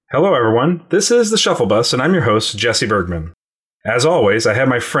Hello, everyone. This is the Shuffle Bus, and I'm your host, Jesse Bergman. As always, I have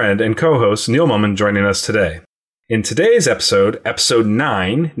my friend and co-host, Neil Mullman, joining us today. In today's episode, episode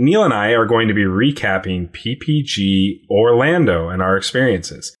 9, Neil and I are going to be recapping PPG Orlando and our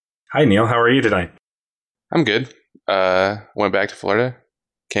experiences. Hi, Neil. How are you tonight? I'm good. Went back to Florida,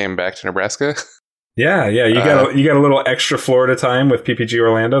 came back to Nebraska. Yeah. You got a little extra Florida time with PPG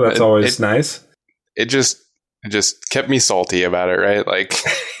Orlando. That's always nice. It just kept me salty about it, right? Like,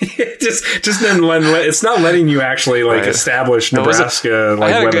 just then it's not letting you actually like establish Nebraska. I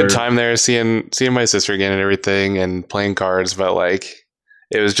had a good time there, seeing my sister again and everything, and playing cards. But like,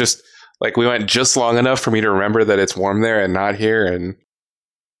 it was just like we went just long enough for me to remember that it's warm there and not here, and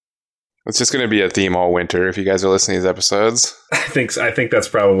it's just going to be a theme all winter. If you guys are listening to these episodes, I think that's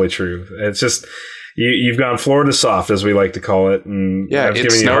probably true. It's just you've gone Florida soft, as we like to call it, and yeah,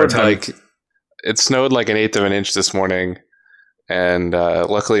 it snowed like 1/8 of an inch this morning, and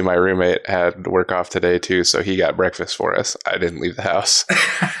luckily my roommate had work off today too, so he got breakfast for us. I didn't leave the house.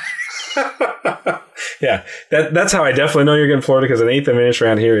 Yeah, that's how I definitely know you're getting Florida, because 1/8 of an inch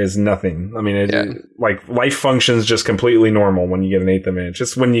around here is nothing. I mean, like life functions just completely normal when you get 1/8 of an inch.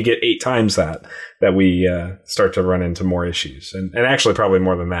 It's when you get 8 times that we start to run into more issues, and actually probably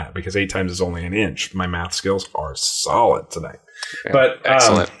more than that, because 8 times is only an inch. My math skills are solid tonight, but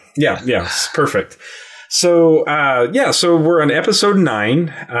excellent. Yeah, it's perfect. So, so we're on episode 9.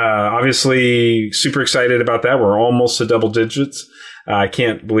 Obviously, super excited about that. We're almost to double digits. I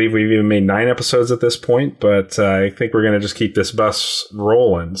can't believe we've even made 9 episodes at this point, but I think we're going to just keep this bus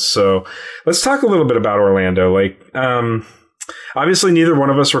rolling. So let's talk a little bit about Orlando. Obviously, neither one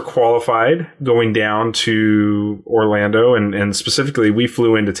of us were qualified going down to Orlando, and specifically, we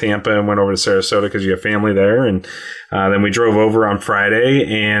flew into Tampa and went over to Sarasota because you have family there, and then we drove over on Friday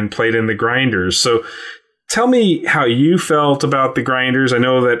and played in the Grinders. So tell me how you felt about the Grinders. I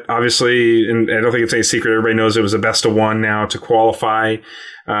know that obviously, and I don't think it's any secret, everybody knows it was a best of 1 now to qualify.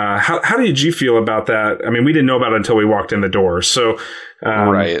 How did you feel about that? I mean, we didn't know about it until we walked in the door. So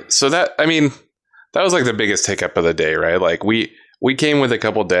right. So that was like the biggest hiccup of the day, right? Like we came with a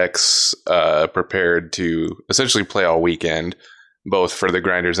couple decks prepared to essentially play all weekend, both for the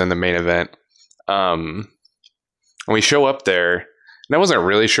Grinders and the main event. And we show up there, and I wasn't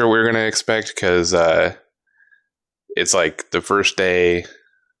really sure what we were going to expect, because it's like the first day, it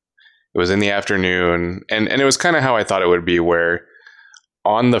was in the afternoon, and it was kind of how I thought it would be, where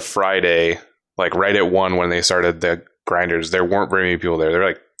on the Friday, like right at 1 when they started the Grinders, there weren't very many people there. There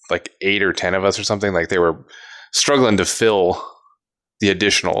were like 8 or 10 of us or something. Like, they were struggling to fill the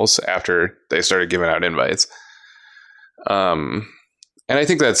additionals after they started giving out invites. And I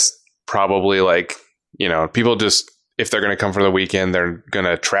think that's probably like, people just, if they're going to come for the weekend, they're going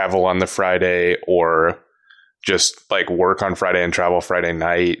to travel on the Friday, or just like work on Friday and travel Friday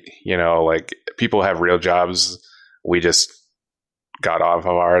night. Like, people have real jobs. We just got off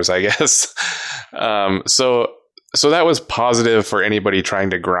of ours, I guess. So that was positive for anybody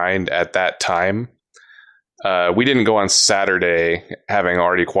trying to grind at that time. We didn't go on Saturday, having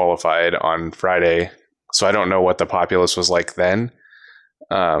already qualified on Friday, so I don't know what the populace was like then.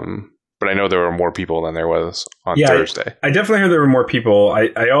 But I know there were more people than there was on Thursday. I definitely heard there were more people.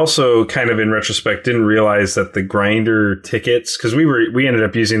 I also kind of, in retrospect, didn't realize that the Grinder tickets, because we ended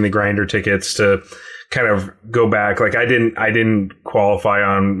up using the Grinder tickets to kind of go back. Like, I didn't qualify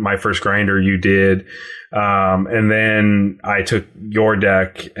on my first Grinder. You did. And then I took your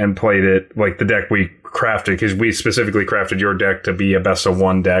deck and played it, like the deck we crafted, because we specifically crafted your deck to be a best of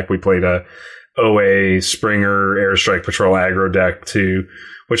 1 deck. We played a OA Springer Airstrike Patrol aggro deck too,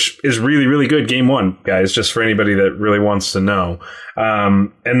 which is really, really good. Game 1, guys, just for anybody that really wants to know.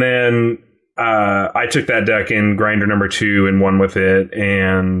 And then I took that deck in Grinder number 2 and won with it,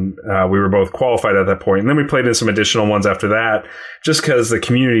 and we were both qualified at that point. And then we played in some additional ones after that, just because the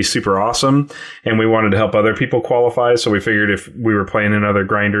community is super awesome, and we wanted to help other people qualify. So we figured if we were playing in other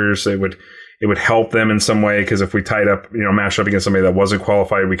Grinders, it would help them in some way, because if we tied up, matched up against somebody that wasn't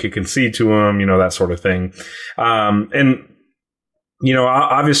qualified, we could concede to them, that sort of thing. And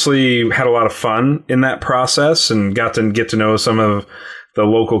obviously had a lot of fun in that process, and got to know some of the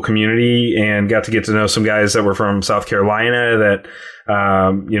local community, and got to get to know some guys that were from South Carolina that,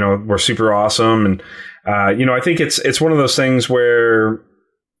 were super awesome. And, I think it's one of those things where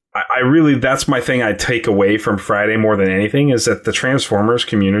I really, that's my thing I take away from Friday more than anything, is that the Transformers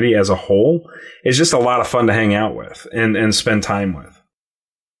community as a whole is just a lot of fun to hang out with and spend time with.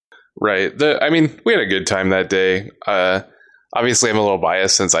 Right. We had a good time that day. Obviously, I'm a little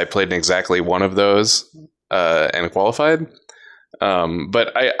biased since I played in exactly one of those and qualified.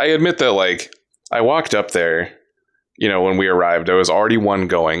 But I admit that, like, I walked up there, when we arrived, there was already one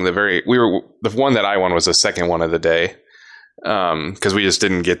going. The one that I won was the second one of the day, because we just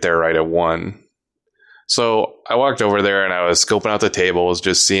didn't get there right at 1. So I walked over there and I was scoping out the tables,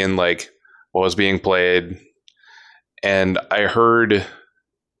 just seeing like what was being played. And I heard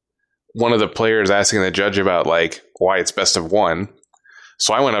one of the players asking the judge about like why it's best of 1.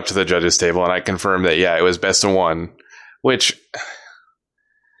 So I went up to the judge's table and I confirmed that, yeah, it was best of 1, which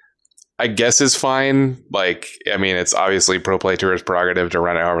I guess is fine. Like, I mean, it's obviously Pro Play Tour's prerogative to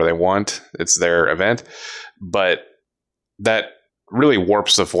run it however they want. It's their event. But that really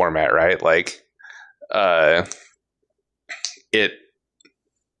warps the format, right? Like, it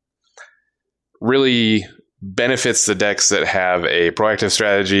really benefits the decks that have a proactive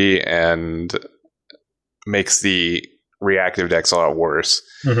strategy and makes the reactive decks a lot worse,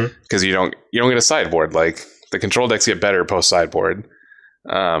 because you don't get a sideboard. Like, the control decks get better post sideboard.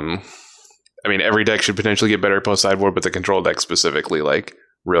 I mean, every deck should potentially get better post sideboard, but the control decks specifically like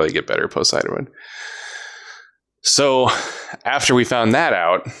really get better post sideboard. So after we found that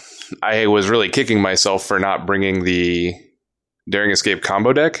out, I was really kicking myself for not bringing the Daring Escape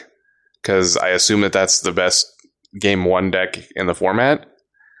combo deck, because I assume that that's the best game 1 deck in the format.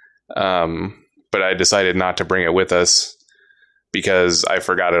 But I decided not to bring it with us because I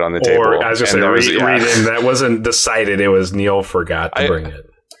forgot it on the table. Or, as I said, reading that wasn't decided. It was Neil forgot to bring it.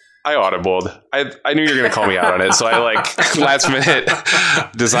 I audibled. I knew you were going to call me out on it, so I last minute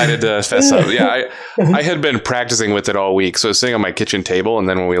decided to fess up. Yeah, I had been practicing with it all week, so it was sitting on my kitchen table, and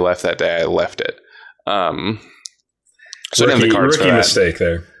then when we left that day, I left it. So I didn't have the cards for that. Mistake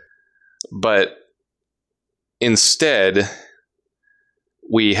there. But instead,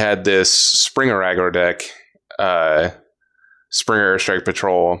 we had this Springer aggro deck, Springer Airstrike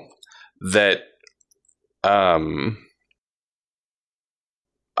Patrol, that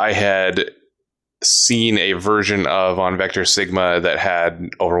I had seen a version of on Vector Sigma that had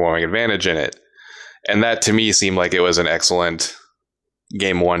Overwhelming Advantage in it. And that to me seemed like it was an excellent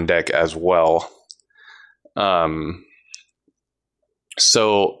game 1 deck as well.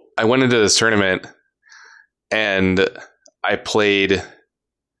 So I went into this tournament and I played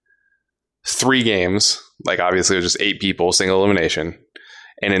 3 games. Like, obviously it was just 8 people, single elimination.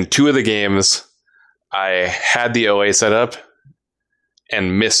 And in 2 of the games, I had the OA set up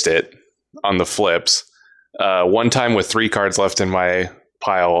and missed it on the flips. One time with 3 cards left in my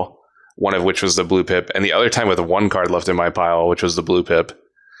pile, one of which was the blue pip, and the other time with 1 card left in my pile, which was the blue pip.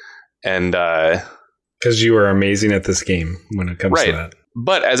 And because you were amazing at this game when it comes to that.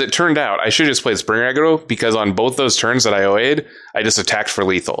 But as it turned out, I should have just played Springer aggro, because on both those turns that I OA'd, I just attacked for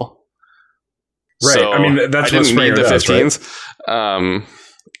lethal. Right. So I mean, that's what Springer does, the 15s. Right?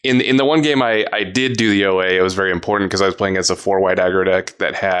 In the one game I did do the OA, it was very important because I was playing against a 4-white aggro deck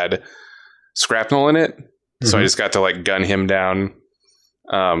that had Scrapnel in it. So I just got to like gun him down.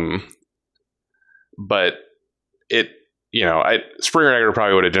 But Springer aggro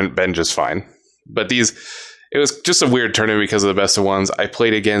probably would have been just fine. But it was just a weird tournament because of the best of ones. I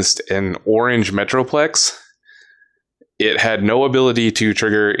played against an orange Metroplex. It had no ability to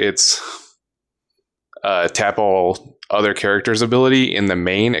trigger its tap all other characters' ability in the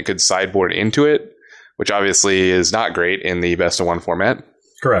main. It could sideboard into it, which obviously is not great in the best of 1 format.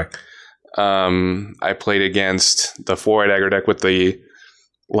 Correct. I played against the 4-white aggro deck with the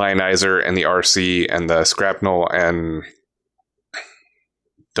Lionizer and the RC and the Scrapnel and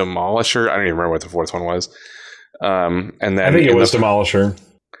Demolisher. I don't even remember what the 4th one was. And then I think it was Demolisher.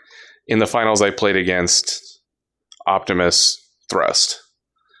 In the finals, I played against Optimus Thrust,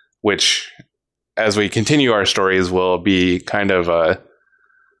 which, as we continue our stories, will be kind of a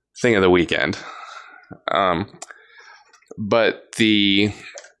thing of the weekend. But the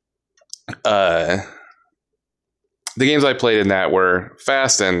games I played in that were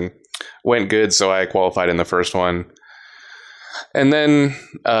fast and went good, so I qualified in the first one. And then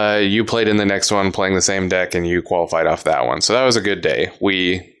you played in the next one playing the same deck, and you qualified off that one. So that was a good day.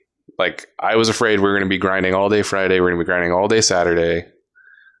 I was afraid we were going to be grinding all day Friday. We're going to be grinding all day Saturday.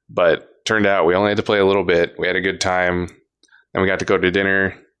 But turned out we only had to play a little bit. We had a good time. Then we got to go to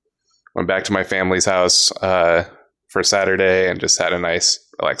dinner. Went back to my family's house for Saturday and just had a nice,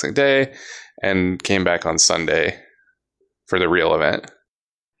 relaxing day. And came back on Sunday for the real event.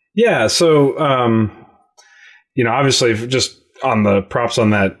 Yeah, so, obviously, just on the props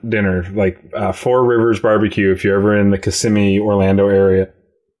on that dinner, Four Rivers Barbecue, if you're ever in the Kissimmee, Orlando area,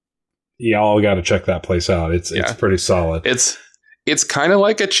 y'all got to check that place out. It's pretty solid. It's kind of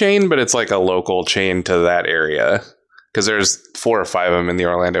like a chain, but it's like a local chain to that area, because there's 4 or 5 of them in the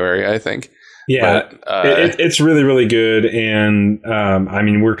Orlando area, I think. Yeah, but it's really, really good. And I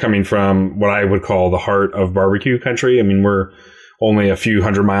mean, we're coming from what I would call the heart of barbecue country. I mean, we're only a few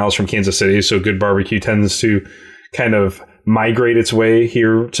hundred miles from Kansas City, so good barbecue tends to kind of migrate its way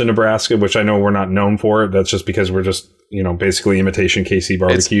here to Nebraska, which I know we're not known for. That's just because we're just, basically imitation KC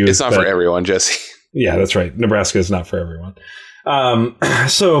barbecue. It's not for everyone, Jesse. Yeah, that's right. Nebraska is not for everyone.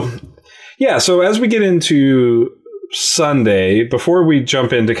 So as we get into Sunday, before we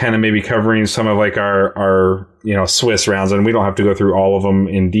jump into kind of maybe covering some of like our Swiss rounds, and we don't have to go through all of them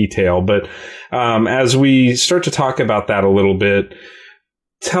in detail, but as we start to talk about that a little bit,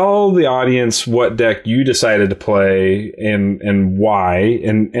 tell the audience what deck you decided to play and why,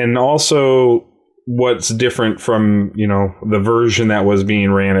 and also what's different from the version that was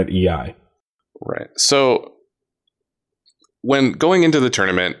being ran at EI. Right. So when going into the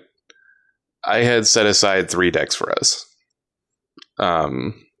tournament, I had set aside 3 decks for us.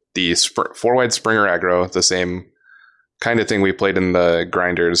 The 4-wide Springer aggro, the same kind of thing we played in the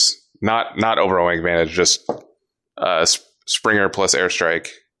grinders. Not overwhelming advantage, just Springer plus Airstrike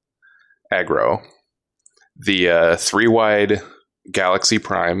aggro. The 3-wide Galaxy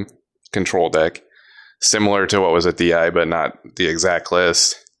Prime control deck, similar to what was at the eye, but not the exact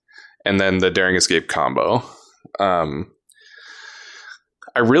list. And then the Daring Escape combo.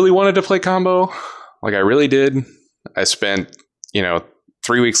 I really wanted to play combo. Like, I really did. I spent,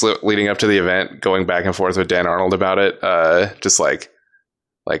 3 weeks leading up to the event going back and forth with Dan Arnold about it. Just like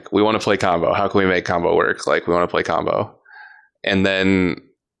we want to play combo. How can we make combo work? Like, we want to play combo. And then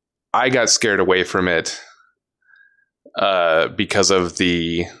I got scared away from it because of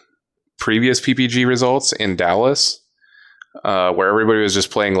the previous PPG results in Dallas, where everybody was just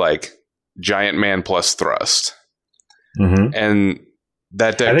playing like Giant Man plus Thrust. Mm-hmm. And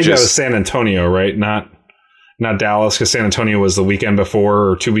that deck, I think that was San Antonio, right? Not Dallas, because San Antonio was the weekend before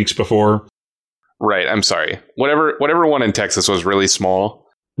or 2 weeks before. Right. I'm sorry. Whatever one in Texas was really small.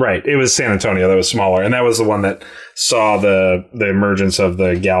 Right. It was San Antonio that was smaller, and that was the one that saw the emergence of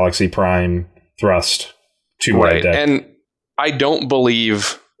the Galaxy Prime Thrust 2-wide deck. And I don't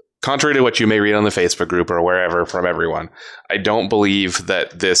believe, contrary to what you may read on the Facebook group or wherever from everyone, I don't believe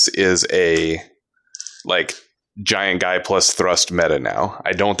that this is a like giant guy plus Thrust meta now.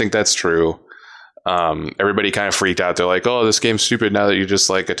 I don't think that's true. Everybody kind of freaked out. They're like, "Oh, this game's stupid now that you just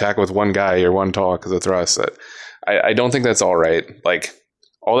like attack with one guy or one tall because of Thrust." I don't think that's all right. Like,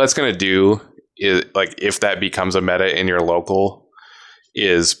 all that's going to do is, like, if that becomes a meta in your local,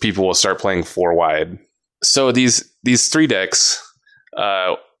 is people will start playing 4-wide. So these 3 decks,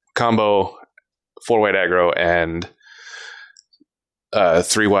 combo, 4-wide aggro, and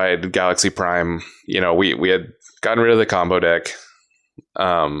 3-wide Galaxy Prime. We had gotten rid of the combo deck,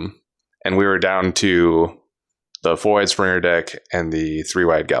 and we were down to the 4-wide Springer deck and the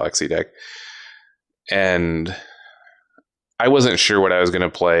 3-wide Galaxy deck. And I wasn't sure what I was going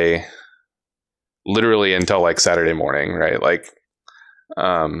to play literally until like Saturday morning, right? Like,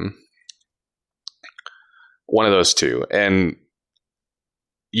 one of those two. And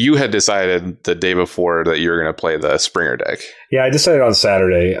you had decided the day before that you were going to play the Springer deck. Yeah, I decided on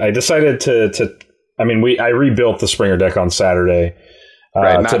Saturday. I decided I rebuilt the Springer deck on Saturday.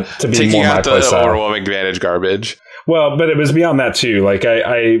 Right, to be taking more out my the playstyle. overwhelming advantage garbage. Well, but it was beyond that too. Like,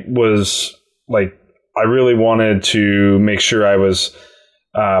 I was like, I really wanted to make sure I was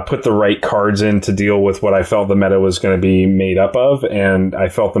put the right cards in to deal with what I felt the meta was going to be made up of, and I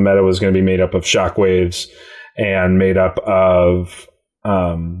felt the meta was going to be made up of Shockwaves and made up of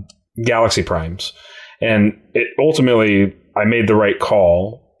Galaxy Primes, and ultimately I made the right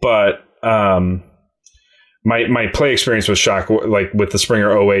call, but my play experience with with the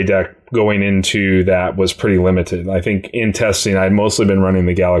Springer OA deck going into that was pretty limited. I think in testing, I'd mostly been running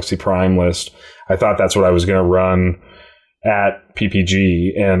the Galaxy Prime list. I thought that's what I was going to run at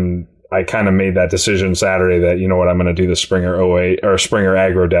PPG, and I kind of made that decision Saturday that, I'm going to do the Springer OA or Springer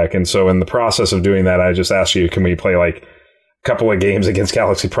aggro deck. And so in the process of doing that, I just asked you, can we play like a couple of games against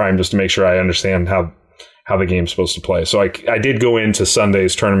Galaxy Prime just to make sure I understand how the game's supposed to play. So I did go into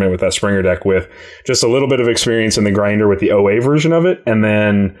Sunday's tournament with that Springer deck with just a little bit of experience in the grinder with the OA version of it, and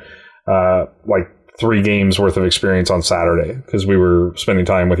then like 3 games worth of experience on Saturday because we were spending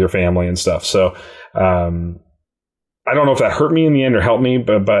time with your family and stuff. So I don't know if that hurt me in the end or helped me,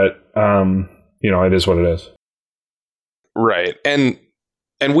 but it is what it is. Right. And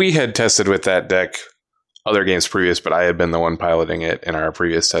we had tested with that deck other games previous, but I had been the one piloting it in our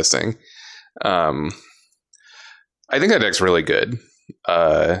previous testing. I think that deck's really good.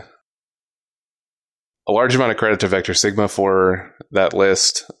 A large amount of credit to Vector Sigma for that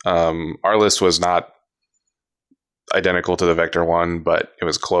list. Our list was not identical to the Vector one, but it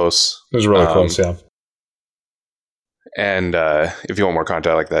was close. It was really close, yeah. And if you want more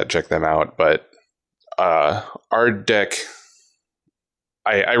content like that, check them out. But our deck,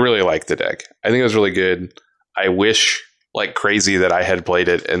 I really like the deck. I think it was really good. I wish like crazy that I had played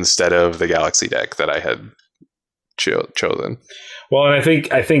it instead of the Galaxy deck that I had chosen. Well, and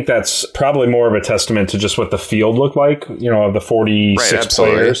I think that's probably more of a testament to just what the field looked like. Of the 46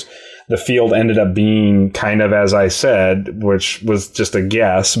 players, the field ended up being kind of as I said, which was just a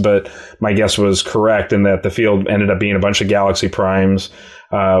guess, but my guess was correct in that the field ended up being a bunch of Galaxy Primes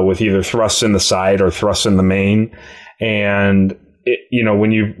with either thrusts in the side or thrusts in the main. And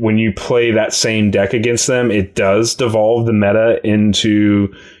when you play that same deck against them, it does devolve the meta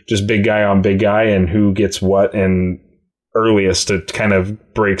into just big guy on big guy and who gets what and earliest to kind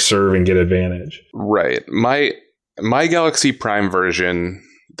of break serve and get advantage. Right. My Galaxy Prime version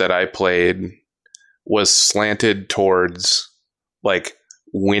that I played was slanted towards like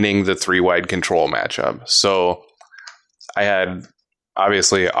winning the 3-wide control matchup. So I had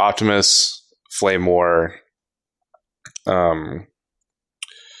obviously Optimus, Flame War,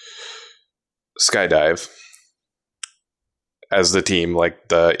 Skydive as the team, like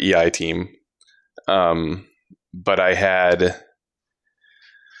the EI team. But I had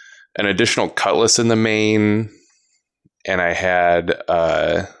an additional Cutlass in the main, and I had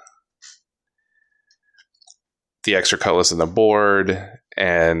the extra Cutlass in the board,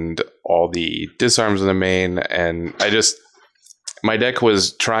 and all the disarms in the main, and my deck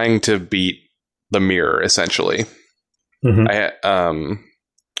was trying to beat the mirror, essentially. Mm-hmm.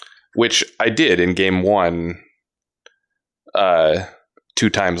 Which I did in game 1 2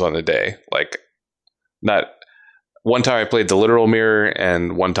 times on the day. Like, not one time I played the literal mirror,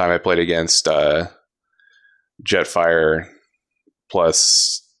 and one time I played against Jetfire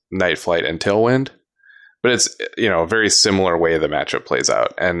plus Night Flight and Tailwind. But it's a very similar way the matchup plays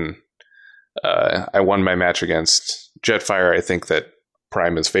out. And I won my match against Jetfire. I think that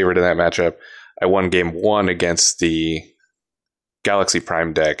Prime is favored in that matchup. I won game 1 against the Galaxy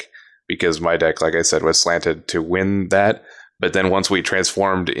Prime deck because my deck, like I said, was slanted to win that. But then once we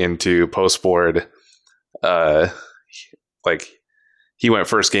transformed into post-board, he went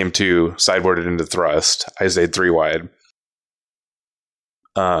first game 2, sideboarded into Thrust. I stayed 3-wide.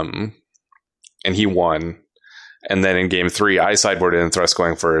 And he won. And then in game 3, I sideboarded in Thrust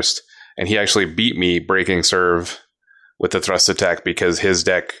going first. And he actually beat me breaking serve with the Thrust attack because his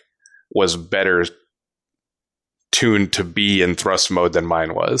deck was better tuned to be in Thrust mode than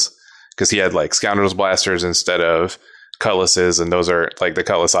mine was. Because he had like Scoundrels Blasters instead of Cutlasses. And those are like the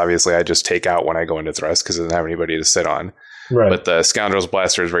Cutlass, obviously, I just take out when I go into Thrust because it doesn't have anybody to sit on. Right. But the Scoundrels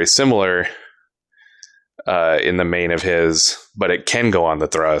Blaster is very similar in the main of his, but it can go on the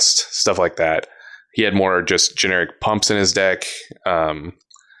Thrust, stuff like that. He had more just generic pumps in his deck.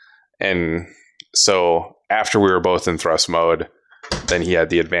 And so after we were both in Thrust mode, then he had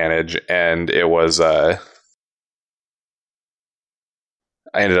the advantage. And it was, I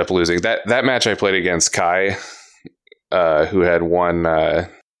ended up losing. That match I played against Kai, who had won.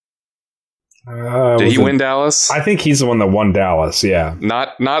 Did he win Dallas? I think he's the one that won Dallas, yeah.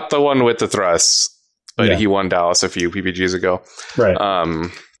 Not the one with the Thrusts, but he won Dallas a few PPGs ago. Right.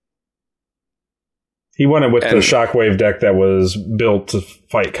 He won it with the Shockwave deck that was built to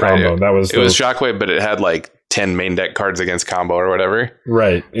fight combo. Right. It was Shockwave, but it had like 10 main deck cards against combo or whatever.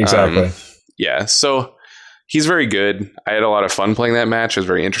 Right, exactly. Yeah, so he's very good. I had a lot of fun playing that match. It was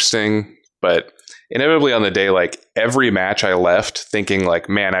very interesting, but inevitably on the day, like every match I left thinking like,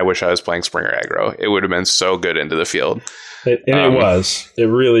 man, I wish I was playing Springer aggro. It would have been so good into the field. It was. It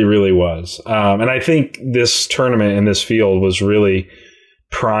really, really was. And I think this tournament in this field was really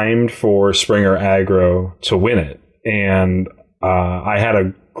primed for Springer aggro to win it. And I had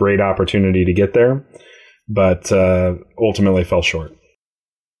a great opportunity to get there, but ultimately fell short.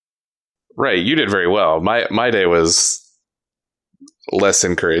 Right. You did very well. My day was less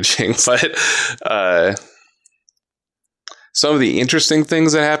encouraging, but some of the interesting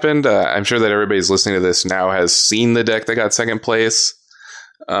things that happened, I'm sure that everybody's listening to this now has seen the deck that got second place.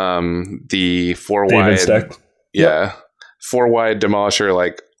 The 4-wide deck. Yeah. Yep. 4-wide Demolisher,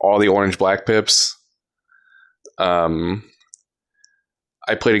 like all the orange black pips. I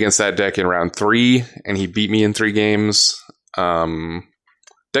played against that deck in round 3 and he beat me in 3 games.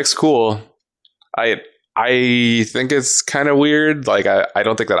 Deck's cool. I think it's kind of weird. Like I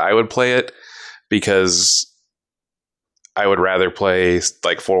don't think that I would play it because I would rather play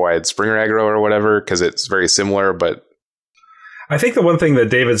like 4-wide Springer aggro or whatever because it's very similar. But I think the one thing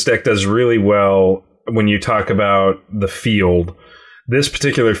that David's deck does really well when you talk about the field this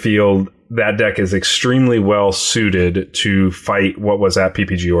particular field, that deck is extremely well suited to fight what was at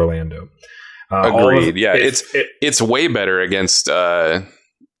PPG Orlando. Agreed. It's way better against Jetfire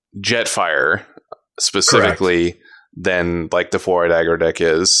specifically than like the 4-white aggro deck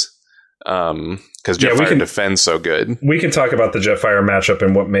is. Because Jetfire defends so good. We can talk about the Jetfire matchup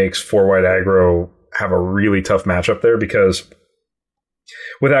and what makes 4-white aggro have a really tough matchup there, because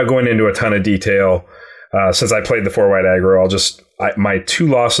without going into a ton of detail, since I played the 4-white aggro, my 2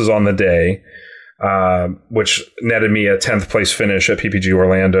 losses on the day, which netted me a 10th place finish at PPG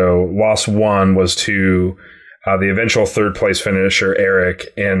Orlando. Loss 1 was to the eventual 3rd place finisher,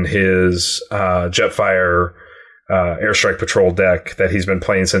 Eric, and his Jetfire Airstrike Patrol deck that he's been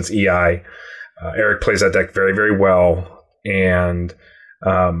playing since EI. Eric plays that deck very, very well. And,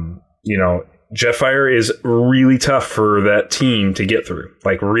 Jetfire is really tough for that team to get through,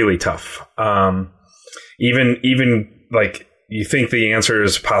 like really tough. Even like you think the answer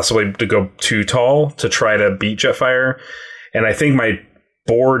is possibly to go too tall to try to beat Jetfire. And I think my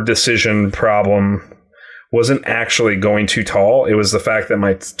board decision problem wasn't actually going too tall. It was the fact that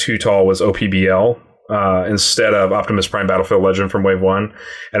my too tall was OPBL instead of Optimus Prime Battlefield Legend from Wave 1.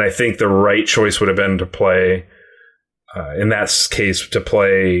 And I think the right choice would have been to play, in that case, to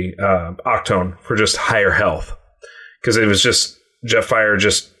play Octone for just higher health. Because it was just, Jetfire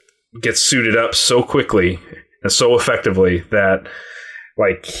just gets suited up so quickly and so effectively that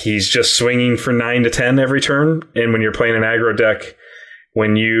like he's just swinging for 9 to 10 every turn. And when you're playing an aggro deck,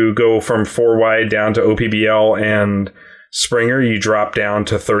 when you go from 4 wide down to OPBL and Springer, you drop down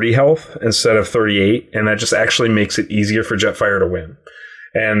to 30 health instead of 38, and that just actually makes it easier for Jetfire to win.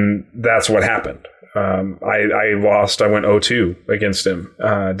 And that's what happened. I lost. I went 0-2 against him.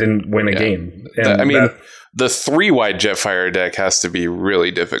 Didn't win a game. And the 3-wide Jetfire deck has to be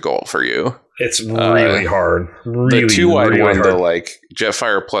really difficult for you. It's really hard. Really, the 2-wide really one, hard. the like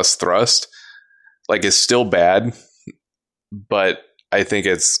Jetfire plus Thrust, like is still bad, but I think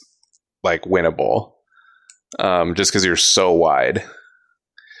it's like winnable, just because you're so wide.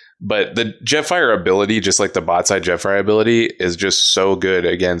 But the Jetfire ability, just like the bot side Jetfire ability, is just so good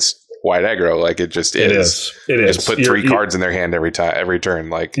against wide aggro. Like it just is. It is. Just put 3 cards in their hand every turn.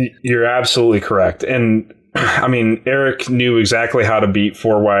 Like you're absolutely correct. And I mean, Eric knew exactly how to beat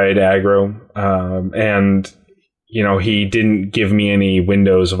 4 wide aggro, and he didn't give me any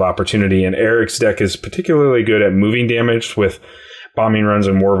windows of opportunity. And Eric's deck is particularly good at moving damage with bombing runs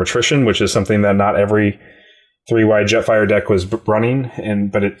and War of Attrition, which is something that not every 3-wide Jetfire deck was running,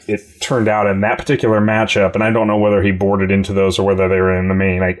 but it turned out in that particular matchup, and I don't know whether he boarded into those or whether they were in the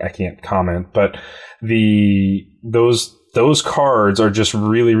main. I can't comment, but those cards are just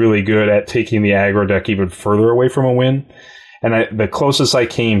really, really good at taking the aggro deck even further away from a win. And the closest I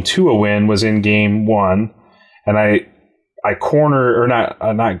came to a win was in game 1, and I cornered or not.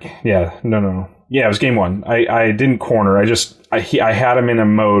 Yeah, it was game 1. I didn't corner. I had him in a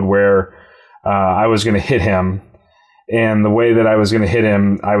mode where I was going to hit him, and the way that I was going to hit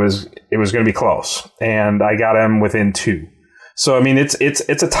him, it was going to be close, and I got him within 2. So I mean, it's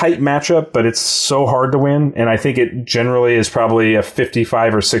a tight matchup, but it's so hard to win, and I think it generally is probably a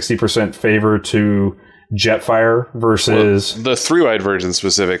 55 or 60% favor to Jetfire versus the 3-wide version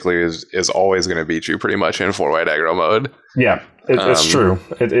specifically is always going to beat you pretty much in 4-wide aggro mode. Yeah, it's true.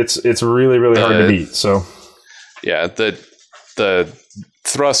 It's really, really hard to beat. So yeah, the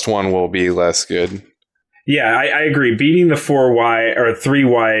Thrust one will be less good. Yeah, I agree. Beating the 4-wide or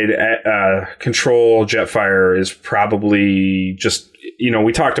 3-wide control Jetfire is probably just,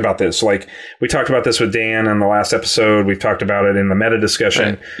 we talked about this. Like, we talked about this with Dan in the last episode. We've talked about it in the meta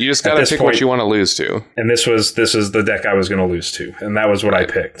discussion. Right. You just got to pick what you want to lose to. And this is the deck I was going to lose to. And that was what I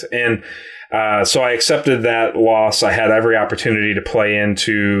picked. And so I accepted that loss. I had every opportunity to play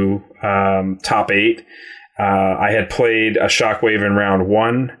into top 8. I had played a Shockwave in round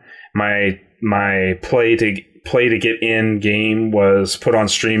 1. My play to get in game was put on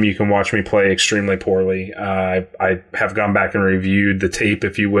stream. You can watch me play extremely poorly. I have gone back and reviewed the tape,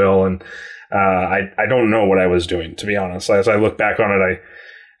 if you will, and I don't know what I was doing, to be honest. As I look back on it,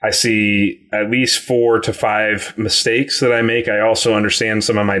 I see at least 4 to 5 mistakes that I make. I also understand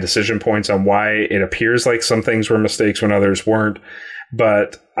some of my decision points on why it appears like some things were mistakes when others weren't.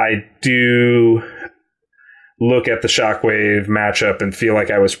 But I do look at the Shockwave matchup and feel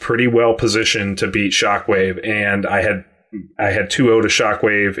like I was pretty well positioned to beat Shockwave. And I had 2-0 to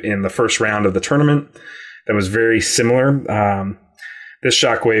Shockwave in the first round of the tournament. That was very similar. This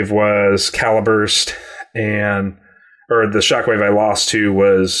Shockwave was Caliburst, or the Shockwave I lost to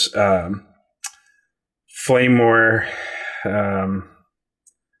was Flamewar. It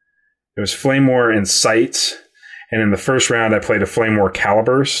was Flamewar and Sights. And in the first round, I played a Flame War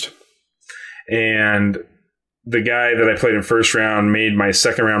Caliburst. And the guy that I played in first round made my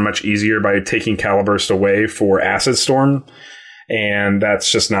second round much easier by taking Caliburst away for Acid Storm. And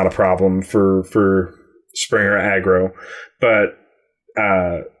that's just not a problem for Springer aggro. But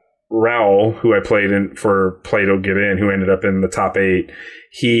Raul, who I played in for Play-Doh Get In, who ended up in the top 8,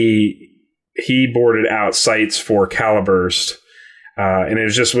 he boarded out sights for Caliburst. And it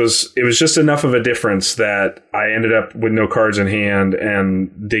was just enough of a difference that I ended up with no cards in hand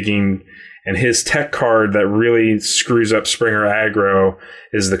and digging. And his tech card that really screws up Springer aggro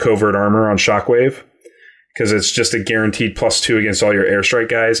is the Covert Armor on Shockwave, because it's just a guaranteed +2 against all your airstrike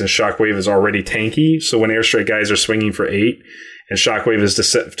guys, and Shockwave is already tanky. So when airstrike guys are swinging for 8, and Shockwave is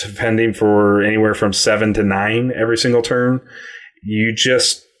defending for anywhere from 7 to 9 every single turn, you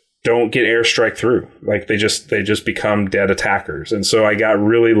just don't get airstrike through. Like they just become dead attackers. And so I got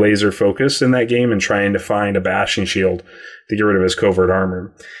really laser focused in that game and trying to find a bashing shield to get rid of his Covert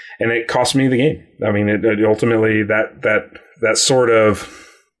Armor. And it cost me the game. I mean, it ultimately that sort of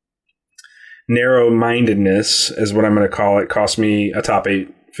narrow-mindedness is what I'm going to call it, cost me a top 8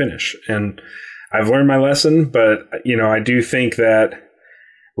 finish. And I've learned my lesson, but I do think that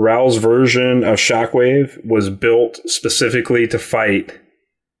Raul's version of Shockwave was built specifically to fight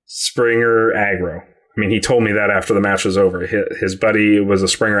Springer aggro. I mean, he told me that after the match was over. His buddy was a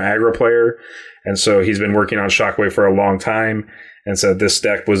Springer aggro player, and so he's been working on Shockwave for a long time, and said this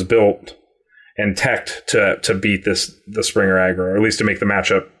deck was built and teched to beat the Springer aggro, or at least to make the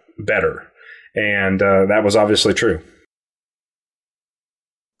matchup better. And that was obviously true.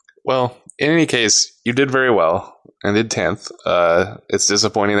 Well, in any case, you did very well and did 10th. It's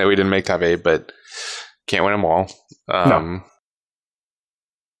disappointing that we didn't make top 8, but can't win them all. No.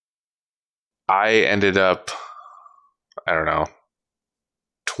 I ended up, I don't know,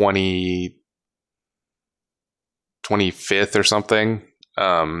 25th or something.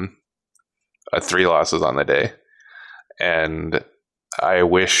 3 losses on the day. And I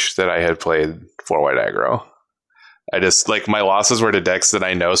wish that I had played 4-white aggro. I just, my losses were to decks that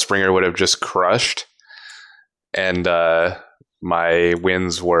I know Springer would have just crushed. And my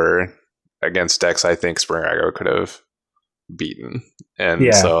wins were against decks I think Springer aggro could have beaten.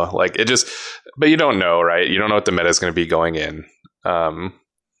 And so, but you don't know, right? You don't know what the meta is going to be going in.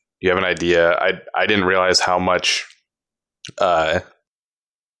 You have an idea. I didn't realize how much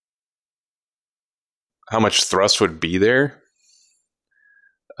thrust would be there.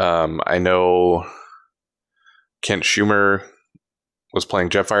 I know Kent Schumer was playing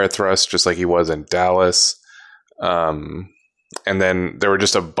Jetfire Thrust just like he was in Dallas. And then there were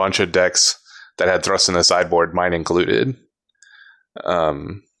just a bunch of decks that had Thrust in the sideboard, mine included.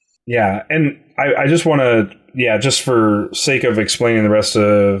 Yeah, and I just want to, just for sake of explaining the rest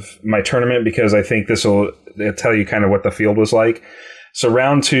of my tournament, because I think this will tell you kind of what the field was like. So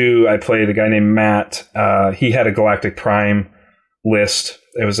round 2, I played a guy named Matt. He had a Galactic Prime list.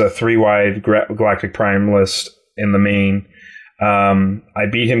 It was a 3-wide Galactic Prime list in the main. I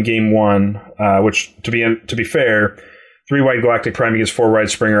beat him game 1, which to be fair, 3-wide Galactic Prime against 4-wide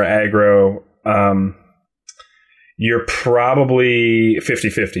Springer aggro. You're probably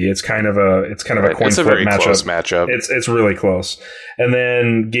 50-50. It's kind of a coin it's a flip very matchup. Close matchup. It's really close. And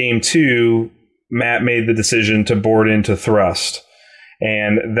then game 2, Matt made the decision to board into Thrust.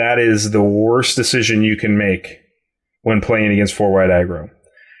 And that is the worst decision you can make when playing against 4-wide aggro.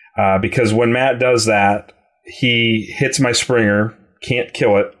 Because when Matt does that, he hits my Springer, can't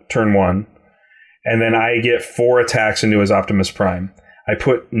kill it, turn 1, and then I get 4 attacks into his Optimus Prime. I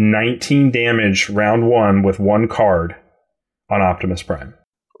put 19 damage round 1 with 1 card on Optimus Prime.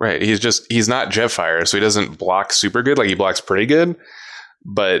 Right. He's not Jetfire, so he doesn't block super good. He blocks pretty good,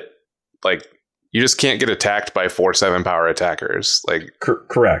 but you just can't get attacked by 4/7 power attackers.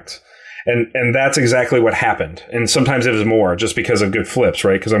 Correct. And that's exactly what happened. And sometimes it was more just because of good flips,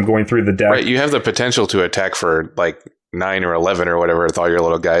 right? Because I'm going through the deck. Right. You have the potential to attack for 9 or 11 or whatever with all your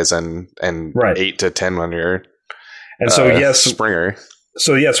little guys and right. 8 to 10 when you're Springer.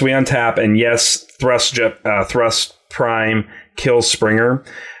 So yes, we untap, and yes, Thrust Prime kills Springer.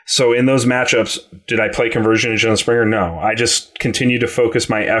 So in those matchups, did I play Conversion Engine on Springer? No. I just continued to focus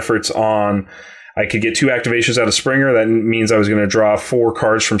my efforts on, I could get 2 activations out of Springer. That means I was going to draw 4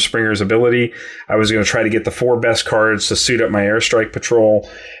 cards from Springer's ability. I was going to try to get the 4 best cards to suit up my Airstrike Patrol.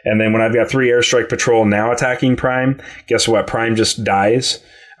 And then when I've got 3 Airstrike Patrol now attacking Prime, guess what? Prime just dies.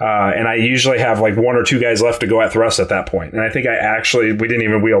 And I usually have 1 or 2 guys left to go at Thrust at that point. And I think we didn't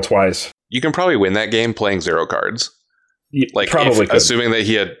even wheel twice. You can probably win that game playing 0 cards. Probably could. Assuming that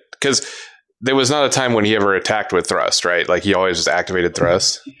he had, because there was not a time when he ever attacked with thrust, right? Like he always just activated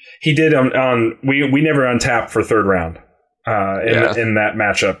thrust. He did on we never untapped for third round. In that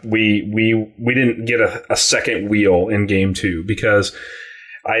matchup, we didn't get a second wheel in game 2 because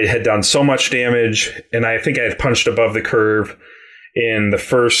I had done so much damage, and I think I had punched above the curve in the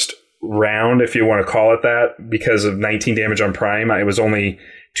first round, if you want to call it that, because of 19 damage on Prime. I was only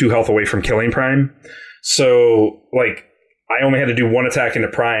 2 health away from killing Prime, so like I only had to do 1 attack into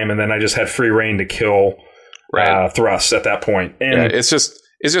Prime, and then I just had free reign to kill thrust at that point. And it's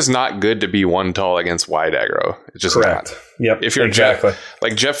just not good to be 1 tall against wide aggro. It's just correct. Not. Yep. If you're exactly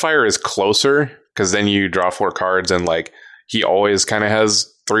Jetfire is closer because then you draw 4 cards and like he always kind of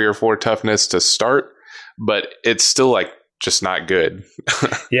has 3 or 4 toughness to start, but it's still like just not good.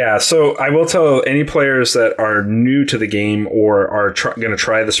 Yeah. So I will tell any players that are new to the game or are going to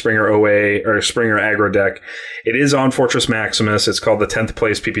try the Springer OA or Springer aggro deck. It is on Fortress Maximus. It's called the 10th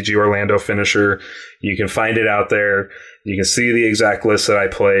place PPG Orlando finisher. You can find it out there. You can see the exact list that I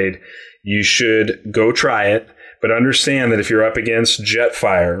played. You should go try it, but understand that if you're up against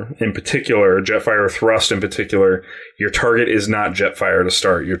Jetfire in particular, Jetfire or Thrust in particular, your target is not Jetfire to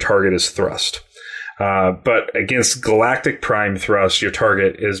start. Your target is Thrust. But against Galactic Prime Thrust, your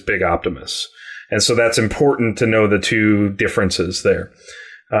target is Big Optimus. And so that's important to know the two differences there.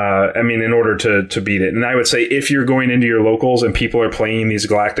 In order to beat it. And I would say if you're going into your locals and people are playing these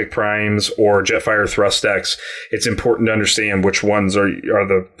Galactic Primes or Jetfire Thrust decks, it's important to understand which ones are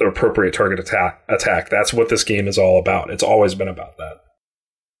the appropriate target attack. That's what this game is all about. It's always been about that.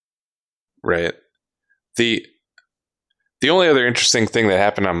 Right. The only other interesting thing that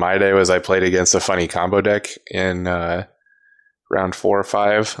happened on my day was I played against a funny combo deck in round 4 or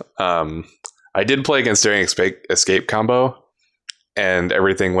 5. I did play against Daring Escape combo, and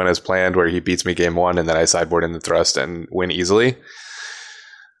everything went as planned where he beats me game 1 and then I sideboard in the thrust and win easily.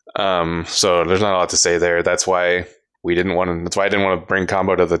 So there's not a lot to say there. That's why I didn't want to bring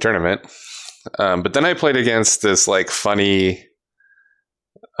combo to the tournament. But then I played against this like funny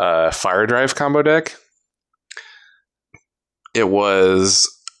Fire Drive combo deck. It was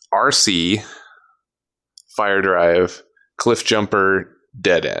RC, Fire Drive, Cliff Jumper,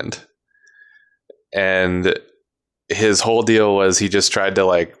 Dead End. And his whole deal was he just tried to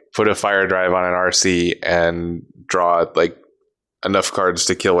like put a Fire Drive on an RC and draw like enough cards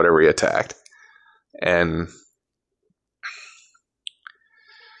to kill whatever he attacked. And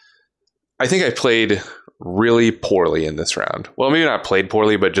I think I played really poorly in this round. Well, maybe not played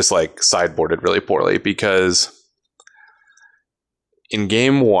poorly, but just like sideboarded really poorly, because in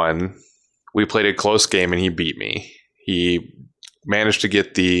game 1, we played a close game and he beat me. He managed to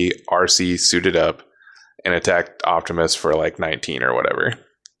get the RC suited up and attacked Optimus for like 19 or whatever.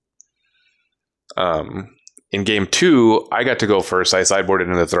 In game 2, I got to go first. I sideboarded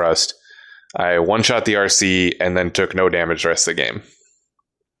into thrust. I one-shot the RC and then took no damage the rest of the game.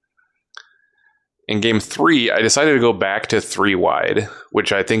 In game 3, I decided to go back to 3 wide,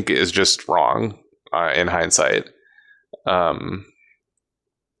 which I think is just wrong in hindsight.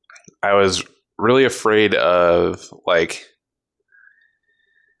 I was really afraid of like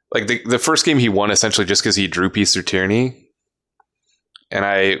the first game he won essentially just because he drew Peace Through Tyranny. And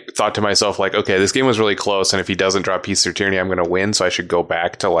I thought to myself, like, okay, this game was really close, and if he doesn't draw Peace Through Tyranny, I'm going to win, so I should go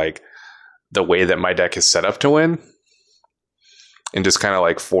back to like the way that my deck is set up to win and just kind of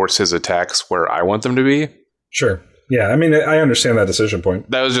like force his attacks where I want them to be. Sure. Yeah, I mean, I understand that decision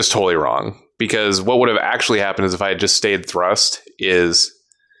point. That was just totally wrong, because what would have actually happened is if I had just stayed thrust is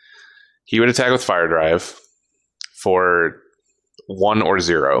he would attack with Fire Drive for 1 or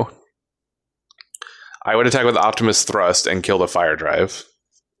 0. I would attack with Optimus Thrust and kill the Fire Drive.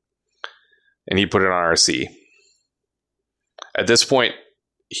 And he'd put it on RC. At this point,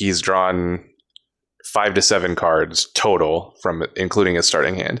 he's drawn 5 to 7 cards total, from including his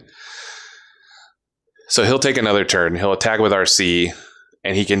starting hand. So he'll take another turn. He'll attack with RC,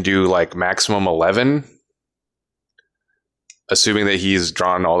 and he can do like maximum 11, assuming that he's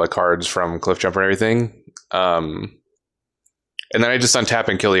drawn all the cards from Cliff Jumper and everything. And then I just untap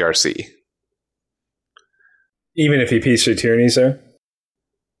and kill the RC. Even if he Peace Through Tyrannies there?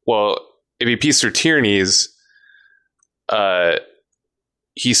 Well, if he Peace Through Tyrannies,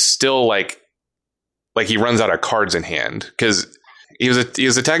 he's still like he runs out of cards in hand, because he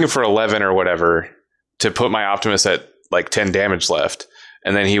was attacking for 11 or whatever to put my Optimus at like 10 damage left,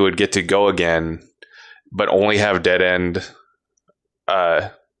 and then he would get to go again, but only have Dead End.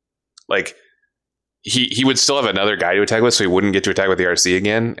 He would still have another guy to attack with, so he wouldn't get to attack with the RC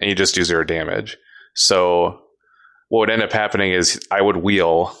again, and you just do 0 damage. So what would end up happening is I would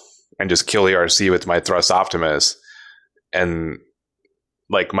wheel and just kill the RC with my Thrust Optimus, and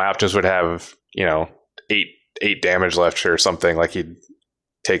like my Optimus would have, eight damage left or something. Like he'd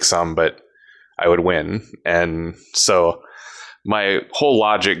take some, but I would win. And so my whole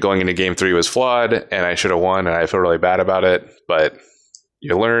logic going into game 3 was flawed, and I should have won, and I feel really bad about it. But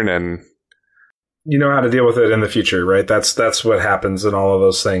you learn, and you know how to deal with it in the future, right? That's what happens in all of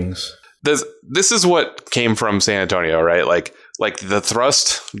those things. This is what came from San Antonio, right? Like the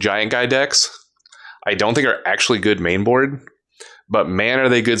Thrust giant guy decks, I don't think are actually good main board, but man, are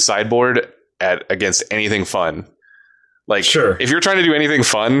they good sideboard against anything fun. Like, sure, if you're trying to do anything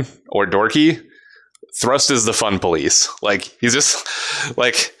fun or dorky, Thrust is the fun police. Like, he's just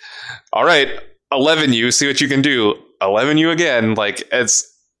like, all right, 11 you, see what you can do. 11 you again. Like,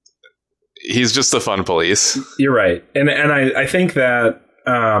 he's just the fun police. You're right. And I think that,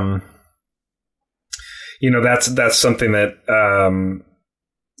 that's something that,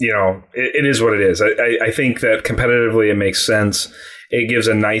 it is what it is. I think that competitively it makes sense. It gives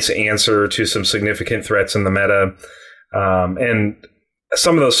a nice answer to some significant threats in the meta. And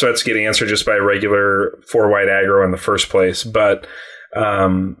some of those threats get answered just by regular 4-white aggro in the first place. But,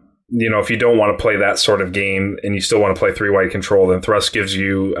 if you don't want to play that sort of game and you still want to play 3-white control, then Thrust gives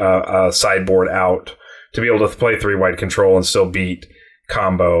you a sideboard out to be able to play 3-white control and still beat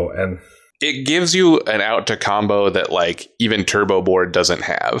combo. And it gives you an out to combo that like even Turbo Board doesn't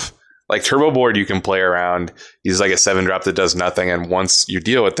have. Like Turbo Board, you can play around. He's like a 7-drop that does nothing. And once you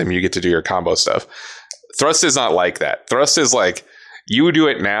deal with them, you get to do your combo stuff. Thrust is not like that. Thrust is like, you do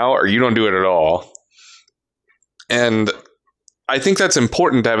it now or you don't do it at all. And I think that's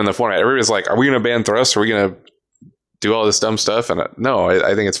important to have in the format. Everybody's like, are we going to ban Thrust? Are we going to do all this dumb stuff? And no,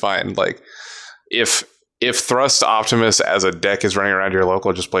 I think it's fine. Like, if Thrust Optimus as a deck is running around your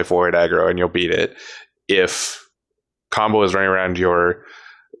local, just play forward aggro and you'll beat it. If combo is running around your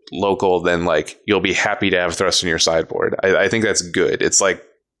local, then like you'll be happy to have Thrust in your sideboard. I think that's good. It's like,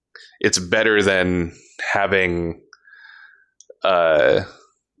 it's better than having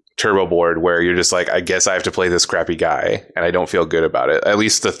Turbo Board where you're just like, I guess I have to play this crappy guy and I don't feel good about it. At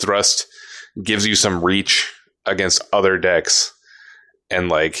least the Thrust gives you some reach against other decks, and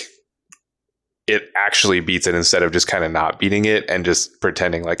like it actually beats it instead of just kind of not beating it and just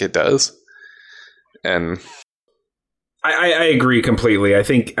pretending like it does. And I agree completely. I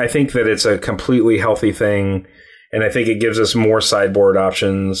think that it's a completely healthy thing, and I think it gives us more sideboard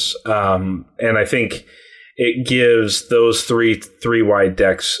options. And I think it gives those three wide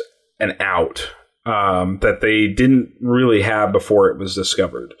decks an out that they didn't really have before it was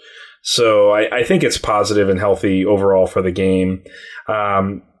discovered. So I think it's positive and healthy overall for the game.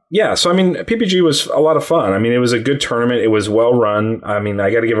 Yeah, so I mean, PPG was a lot of fun. I mean, it was a good tournament. It was well run. I mean, I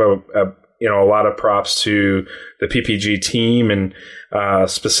got to give a lot of props to the PPG team, and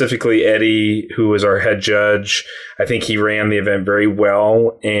specifically Eddie, who was our head judge. I think he ran the event very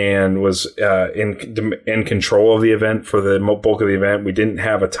well and was in control of the event for the bulk of the event. We didn't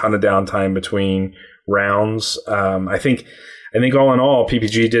have a ton of downtime between rounds. I think all in all,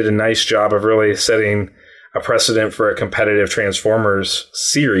 PPG did a nice job of really setting a precedent for a competitive Transformers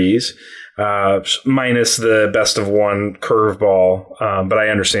series, minus the best of one curveball. But I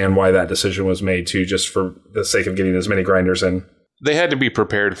understand why that decision was made too, just for the sake of getting as many grinders in. They had to be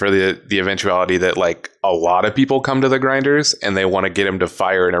prepared for the eventuality that like a lot of people come to the grinders and they want to get them to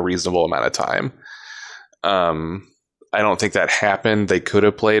fire in a reasonable amount of time. I don't think that happened. They could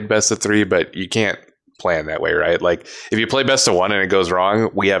have played best of 3, but you can't plan that way, right? Like if you play best of 1 and it goes wrong,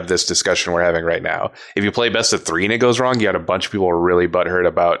 we have this discussion we're having right now. If you play best of 3 and it goes wrong, you got a bunch of people really butthurt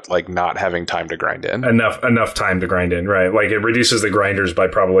about like not having time to grind in. Enough time to grind in, right? Like it reduces the grinders by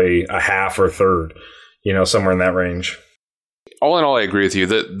probably a half or third, somewhere in that range. All in all, I agree with you.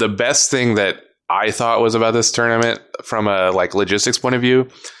 The best thing that I thought was about this tournament from a like logistics point of view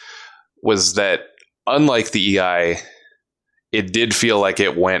was that unlike the EI, it did feel like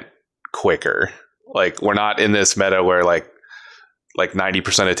it went quicker. Like we're not in this meta where like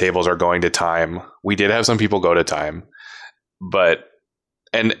 90% of tables are going to time. We did have some people go to time, but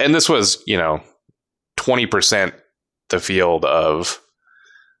and this was 20% the field of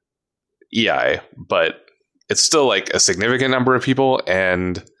EI, but it's still like a significant number of people,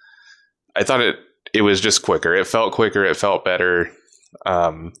 and I thought it was just quicker. It felt quicker. It felt better.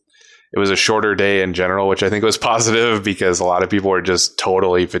 It was a shorter day in general, which I think was positive because a lot of people were just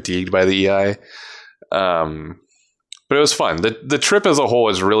totally fatigued by the EI. But it was fun. The trip as a whole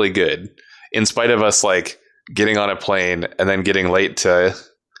was really good, in spite of us like getting on a plane and then getting late to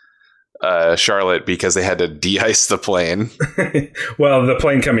Charlotte because they had to de-ice the plane. Well, the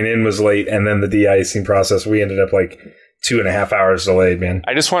plane coming in was late, and then the de-icing process, we ended up like 2.5 hours delayed, man.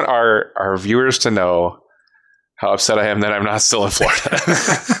 I just want our viewers to know how upset I am that I'm not still in Florida.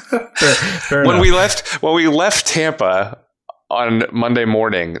 Fair when enough. we left Tampa on Monday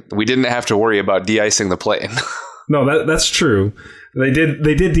morning, we didn't have to worry about de-icing the plane. No, that's true. They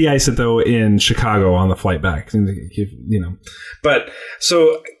did de-ice it though in Chicago on the flight back. But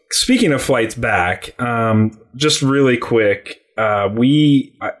so speaking of flights back, just really quick,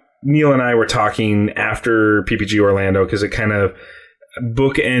 Neil and I were talking after PPG Orlando because it kind of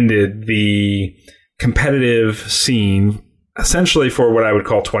bookended the competitive scene essentially for what I would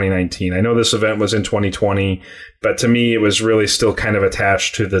call 2019. I know this event was in 2020, but to me, it was really still kind of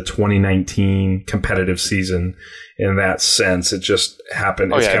attached to the 2019 competitive season in that sense. It just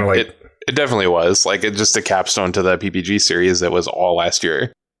happened. It's kind of like it definitely was like it just a capstone to the PPG series that was all last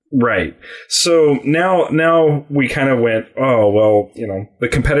year. Right. So now we kind of went, oh, well, the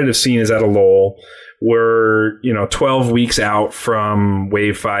competitive scene is at a lull. We're, 12 weeks out from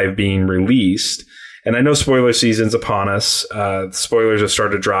Wave 5 being released. And I know spoiler season's upon us. Spoilers have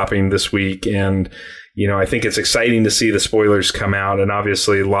started dropping this week. And, I think it's exciting to see the spoilers come out. And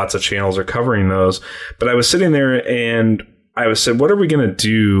obviously lots of channels are covering those. But I was sitting there and I said, what are we going to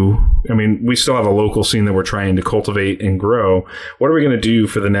do? I mean, we still have a local scene that we're trying to cultivate and grow. What are we going to do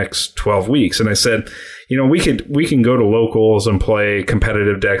for the next 12 weeks? And I said, we can go to locals and play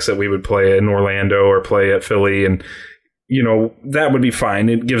competitive decks that we would play in Orlando or play at Philly. And, that would be fine.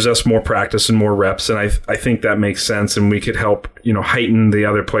 It gives us more practice and more reps. And I think that makes sense. And we could help, heighten the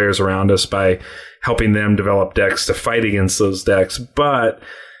other players around us by helping them develop decks to fight against those decks. But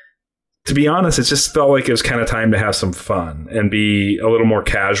to be honest, it just felt like it was kind of time to have some fun and be a little more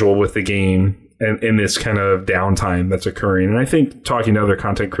casual with the game and in this kind of downtime that's occurring. And I think talking to other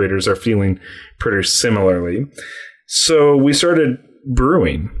content creators are feeling pretty similarly. So we started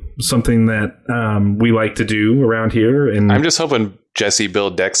brewing, something that we like to do around here. And I'm just hoping Jesse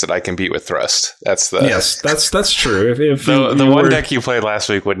build decks that I can beat with Thrust. Yes, that's true. If the one deck you played last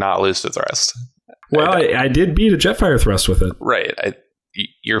week would not lose to Thrust. Well, I did beat a Jetfire Thrust with it. Right.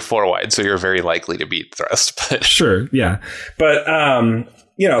 You're 4 wide, so you're very likely to beat Thrust. But. Sure, yeah. But,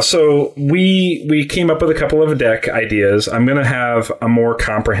 so we came up with a couple of deck ideas. I'm going to have a more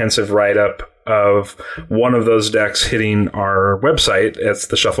comprehensive write-up of one of those decks hitting our website. It's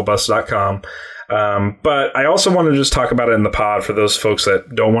theshufflebus.com. But I also want to just talk about it in the pod for those folks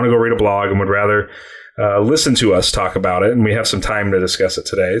that don't want to go read a blog and would rather listen to us talk about it. And we have some time to discuss it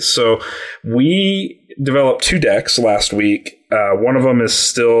today. So we developed 2 decks last week. One of them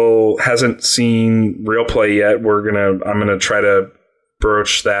hasn't seen real play yet. I'm gonna try to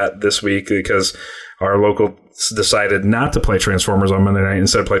broach that this week because our local decided not to play Transformers on Monday night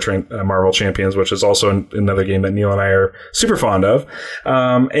instead of play Marvel Champions, which is also another game that Neil and I are super fond of.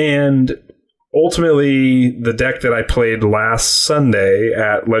 And ultimately, the deck that I played last Sunday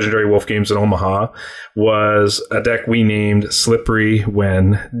at Legendary Wolf Games in Omaha was a deck we named Slippery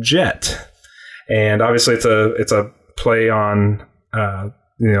When Jet. And obviously, it's a play on the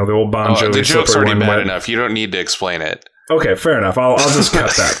old Bon Jovi. The joke's already bad enough. You don't need to explain it. Okay, fair enough. I'll just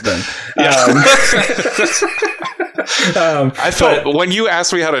cut that then. I felt when you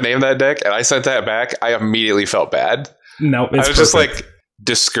asked me how to name that deck and I sent that back, I immediately felt bad. No, I was just like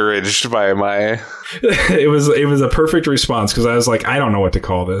discouraged by my. It was a perfect response because I was like, I don't know what to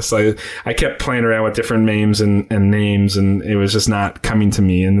call this. I kept playing around with different names and names, and it was just not coming to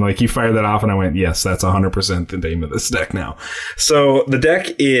me. And like you fired that off, and I went, yes, that's 100% the name of this deck now. So the deck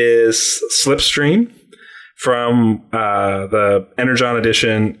is Slipstream from the Energon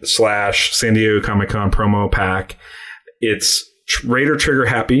Edition / San Diego Comic-Con promo pack. It's Raider Trigger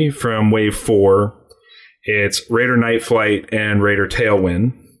Happy from Wave 4. It's Raider Night Flight and Raider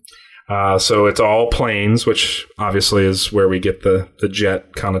Tailwind. So it's all planes, which obviously is where we get the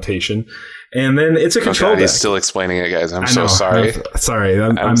jet connotation. And then it's a control deck. He's still explaining it, guys. I'm so sorry.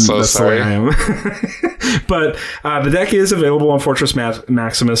 I'm so sorry. The way I am. But the deck is available on Fortress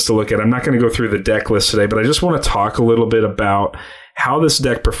Maximus to look at. I'm not going to go through the deck list today, but I just want to talk a little bit about how this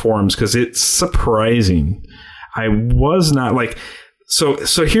deck performs because it's surprising. I was not like so.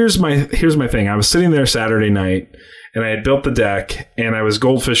 Here's my thing. I was sitting there Saturday night. And I had built the deck, and I was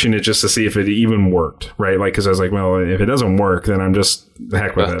goldfishing it just to see if it even worked, right? Like, because I was like, well, if it doesn't work, then I'm just the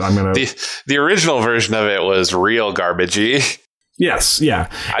heck with it. I'm gonna. The original version of it was real garbagey. Yes, yeah.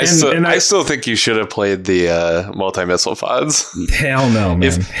 I still think you should have played the multi-missile pods. Hell no, man.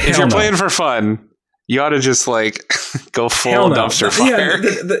 If you're playing for fun, you ought to just like go full dumpster fire.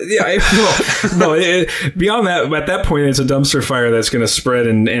 Beyond that, at that point, it's a dumpster fire that's going to spread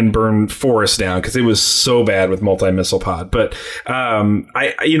and burn forests down because it was so bad with multi-missile pod. But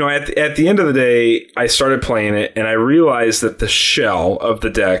at the end of the day, I started playing it and I realized that the shell of the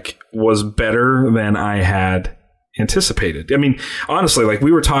deck was better than I had anticipated. I mean, honestly, like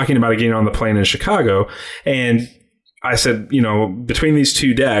we were talking about it getting on the plane in Chicago, and I said, between these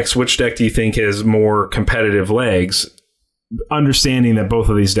two decks, which deck do you think has more competitive legs? Understanding that both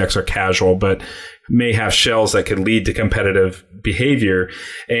of these decks are casual, but may have shells that could lead to competitive behavior.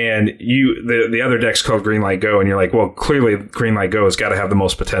 And the other deck's called Green Light Go, and you're like, well, clearly Green Light Go has got to have the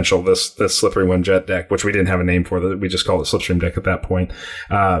most potential. This Slippery One Jet deck, which we didn't have a name for, we just called it Slipstream deck at that point,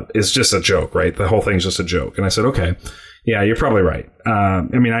 is just a joke, right? The whole thing's just a joke. And I said, okay, yeah, you're probably right.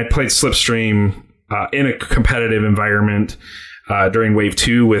 I played Slipstream in a competitive environment during Wave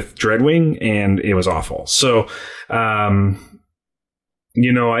 2 with Dreadwing, and it was awful. So, I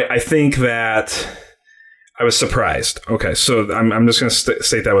think that I was surprised. Okay, so I'm just going to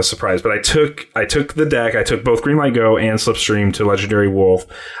state that I was surprised. But I took the deck. I took both Green Light Go and Slipstream to Legendary Wolf.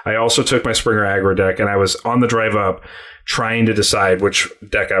 I also took my Springer Aggro deck, and I was on the drive up trying to decide which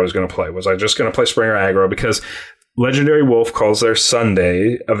deck I was going to play. Was I just going to play Springer Aggro? Because Legendary Wolf calls their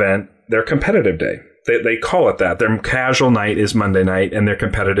Sunday event their competitive day. They call it that. Their casual night is Monday night, and their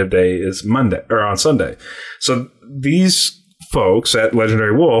competitive day is Monday or on Sunday. So these folks at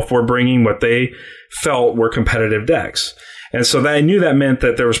Legendary Wolf were bringing what they felt were competitive decks. And so I knew that meant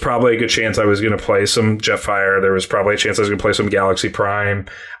that there was probably a good chance I was going to play some Jetfire. There was probably a chance I was going to play some Galaxy Prime.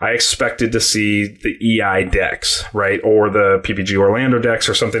 I expected to see the EI decks, right? Or the PPG Orlando decks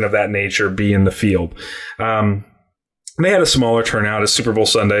or something of that nature be in the field. They had a smaller turnout. It's Super Bowl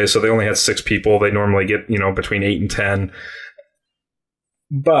Sunday, so they only had 6 people. They normally get, between 8 and 10.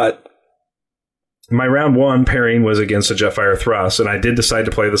 But my round 1 pairing was against a Jetfire Thrust, and I did decide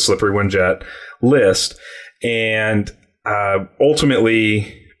to play the Slippery One Jet list. And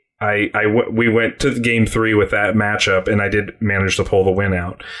ultimately, we went to game 3 with that matchup, and I did manage to pull the win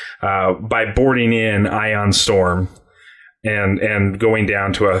out by boarding in Ion Storm. And going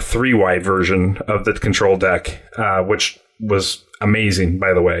down to a 3-wide version of the control deck, which was amazing,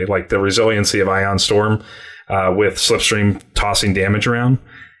 by the way. Like the resiliency of Ion Storm with Slipstream tossing damage around,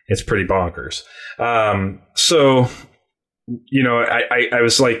 it's pretty bonkers. So, I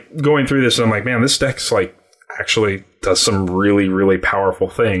was like going through this, and I'm like, man, this deck's like actually does some really, really powerful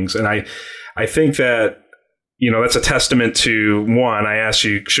things. And I think that, that's a testament to, one, I asked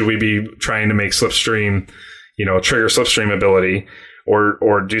you, should we be trying to make Slipstream trigger Slipstream ability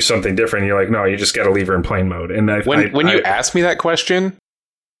or do something different? You're like, no, you just got to leave her in plane mode. And when you asked me that question,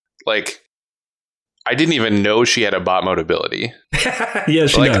 like, I didn't even know she had a bot mode ability. Yeah,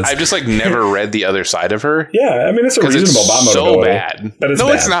 she does. I've just never read the other side of her. Yeah, it's a reasonable bot mode so ability. Bad. But no,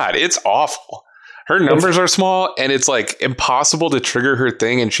 bad. It's not. It's awful. Her numbers are small, and it's like impossible to trigger her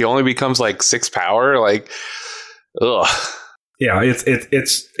thing, and she only becomes like 6 power. Like, ugh. Yeah,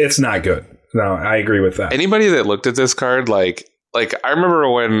 it's not good. No, I agree with that. Anybody that looked at this card, like I remember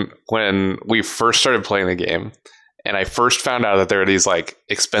when we first started playing the game, and I first found out that there are these like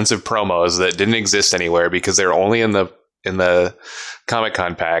expensive promos that didn't exist anywhere because they're only in the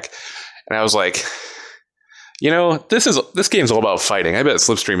Comic-Con pack, and I was like, this game's all about fighting. I bet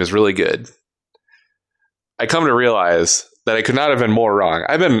Slipstream is really good. I come to realize that I could not have been more wrong.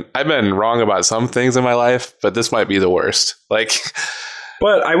 I've been wrong about some things in my life, but this might be the worst. Like.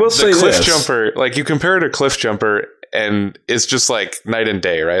 But I will say Cliff Jumper, like you compare it to Cliff Jumper, and it's just like night and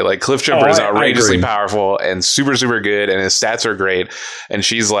day, right? Like Cliff Jumper is outrageously powerful and super, super good, and his stats are great, and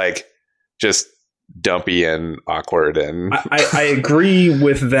she's like just dumpy and awkward. And I agree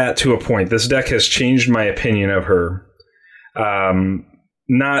with that to a point. This deck has changed my opinion of her.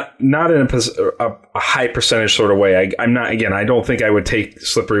 Not in a high percentage sort of way. I'm not, again, I don't think I would take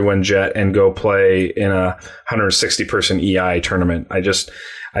Slippery One Jet and go play in a 160 person EI tournament. I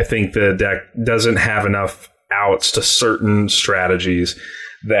think the deck doesn't have enough outs to certain strategies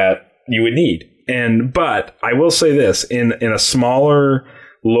that you would need. But I will say this, in a smaller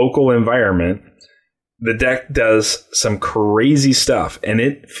local environment, the deck does some crazy stuff, and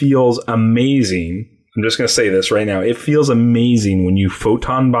it feels amazing. I'm just going to say this right now. It feels amazing when you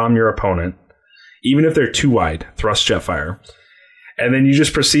photon bomb your opponent, even if they're too wide, thrust Jetfire, and then you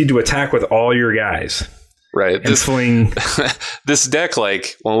just proceed to attack with all your guys. Right. And fling. This deck,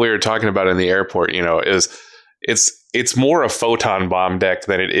 like when we were talking about it in the airport, it's more a photon bomb deck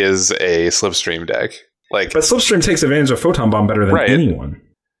than it is a Slipstream deck. But Slipstream takes advantage of photon bomb better than anyone.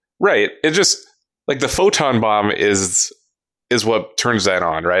 Right. It just like the photon bomb is what turns that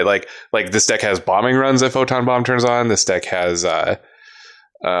on, right? Like this deck has bombing runs that Photon Bomb turns on. This deck has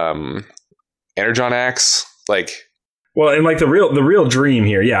Energon Axe. Well, and like the real dream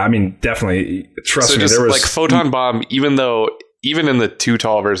here, yeah, I mean, definitely, trust me, there was like Photon Bomb, even in the 2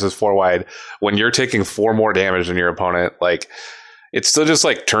 tall versus 4 wide, when you're taking 4 more damage than your opponent, like it still just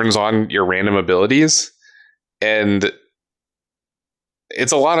like turns on your random abilities. and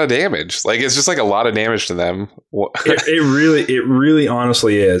it's a lot of damage. Like, it's just like a lot of damage to them. it really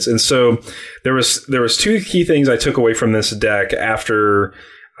honestly is. And so there was two key things I took away from this deck after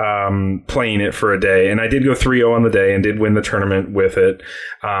playing it for a day. And I did go 3-0 on the day and did win the tournament with it.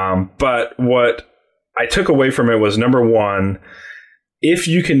 But what I took away from it was, number one, if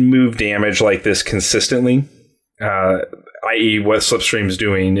you can move damage like this consistently, i.e. what Slipstream's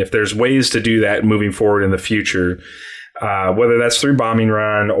doing, if there's ways to do that moving forward in the future, whether that's through Bombing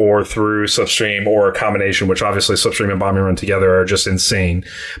Run or through Slipstream or a combination, which obviously Slipstream and Bombing Run together are just insane,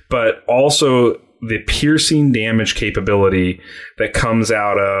 but also the piercing damage capability that comes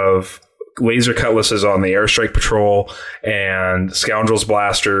out of Laser Cutlasses on the Airstrike Patrol and Scoundrel's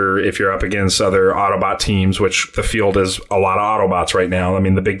Blaster if you're up against other Autobot teams, which the field is a lot of Autobots right now. I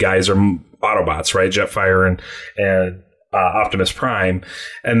mean, the big guys are Autobots, right? Jetfire and Optimus Prime.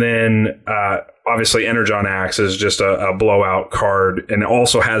 And then obviously Energon Axe is just a blowout card, and it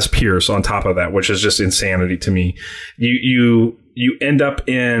also has Pierce on top of that, which is just insanity to me. You end up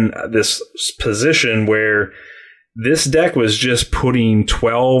in this position where this deck was just putting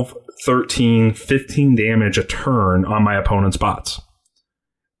 12, 13, 15 damage a turn on my opponent's bots.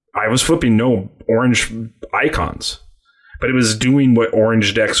 I was flipping no orange icons, but it was doing what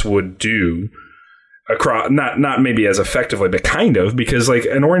orange decks would do across, not maybe as effectively, but kind of, because like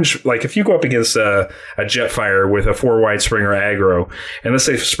an orange, like if you go up against a Jetfire with a 4-wide Springer aggro, and let's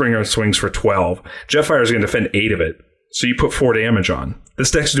say Springer swings for 12, Jetfire is going to defend 8 of it. So you put 4 damage on.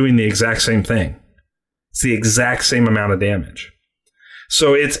 This deck's doing the exact same thing. It's the exact same amount of damage.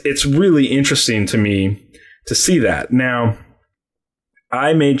 So it's really interesting to me to see that. Now,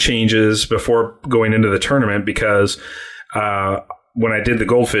 I made changes before going into the tournament because when I did the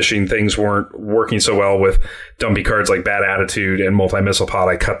goldfishing, things weren't working so well with dumpy cards like Bad Attitude and Multi-Missile Pod.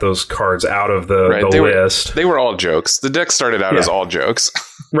 I cut those cards out of the list. They were all jokes. The deck started out as all jokes.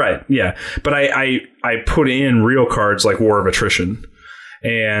 Right, yeah. But I put in real cards like War of Attrition.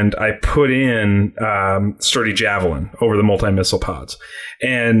 And I put in Sturdy Javelin over the Multi-Missile Pods.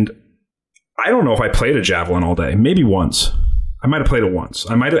 And I don't know if I played a Javelin all day. Maybe once. I might have played it once.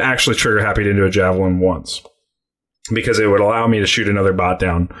 I might have actually trigger happied into a Javelin once, because it would allow me to shoot another bot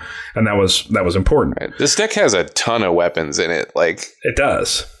down, and that was important. Right. This deck has a ton of weapons in it. Like, it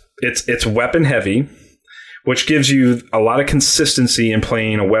does. It's weapon heavy, which gives you a lot of consistency in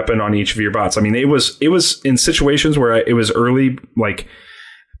playing a weapon on each of your bots. I mean, it was in situations where it was early, like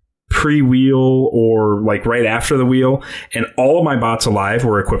pre-wheel or like right after the wheel, and all of my bots alive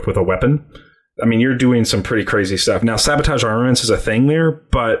were equipped with a weapon. I mean, you're doing some pretty crazy stuff. Now, Sabotage Armaments is a thing there,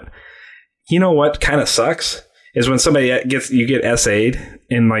 but you know what kind of sucks is when somebody you get SA'd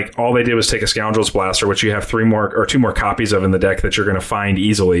and like all they did was take a Scoundrel's Blaster, which you have 2 more copies of in the deck that you're going to find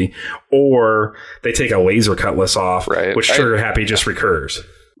easily, or they take a Laser Cutlass off, right, which trigger happy just recurs.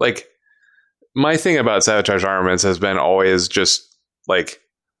 Like, my thing about Sabotage Armaments has been always just like,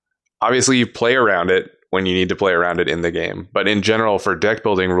 obviously you play around it when you need to play around it in the game, but in general for deck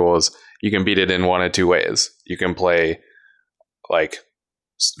building rules, you can beat it in one of 2 ways. You can play like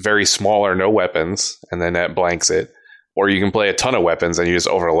very small or no weapons, and then that blanks it. Or you can play a ton of weapons and you just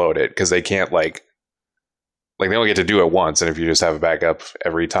overload it, because they can't like they only get to do it once, and if you just have a backup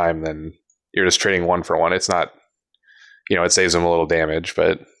every time, then you're just trading 1 for 1. It's not, it saves them a little damage,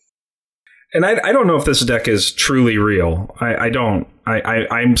 but... And I don't know if this deck is truly real. I don't.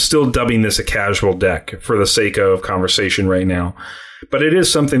 I'm still dubbing this a casual deck for the sake of conversation right now. But it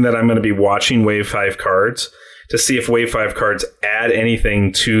is something that I'm going to be watching Wave 5 cards to see if Wave 5 cards add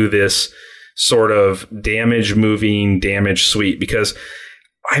anything to this sort of damage-moving damage suite. Because,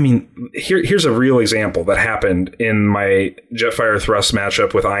 I mean, here's a real example that happened in my Jetfire Thrust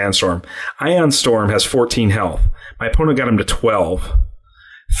matchup with Ion Storm. Ion Storm has 14 health. My opponent got him to 12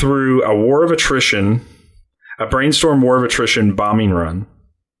 through a War of Attrition, a Brainstorm War of Attrition bombing run.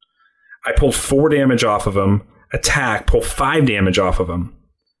 I pulled 4 damage off of him. Attack, pull 5 damage off of him.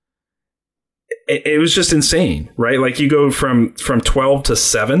 It was just insane, right? Like, you go from 12 to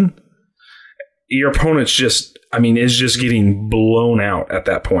 7. Your opponent's just, is just getting blown out at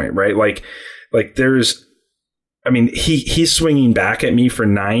that point, right? Like there's, he's swinging back at me for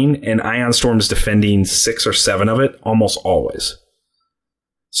 9, and Ion Storm's defending 6 or 7 of it almost always.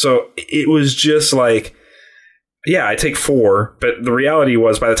 So it was just like, yeah, I take 4, but the reality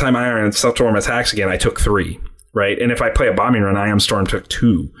was by the time Ion Storm attacks again, I took 3. Right, and if I play a bombing run, Ion Storm took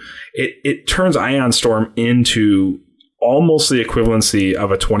 2. It turns Ion Storm into almost the equivalency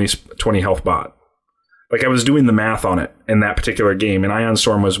of a 20 health bot. Like I was doing the math on it in that particular game, and Ion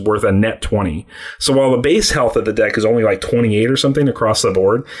Storm was worth a net 20. So while the base health of the deck is only like 28 or something across the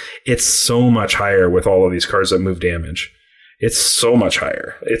board, it's so much higher with all of these cards that move damage. It's so much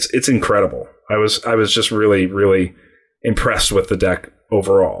higher. It's incredible. I was just really, really impressed with the deck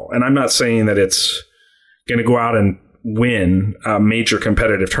overall. And I'm not saying that it's going to go out and win a major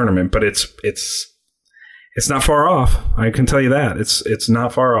competitive tournament, but it's not far off. I can tell you that. It's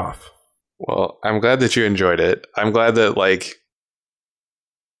not far off. Well, I'm glad that you enjoyed it. I'm glad that like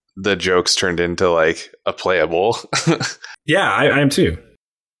the jokes turned into like a playable. Yeah, I am too.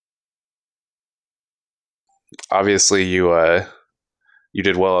 Obviously, you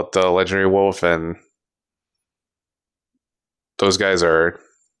did well at the Legendary Wolf, and those guys they're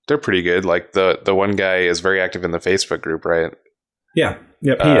pretty good. Like the one guy is very active in the Facebook group, right? Yeah,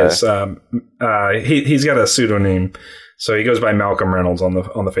 yep, he is. He's got a pseudonym, so he goes by Malcolm Reynolds on the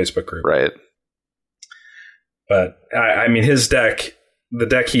Facebook group, right? But I mean, his deck, the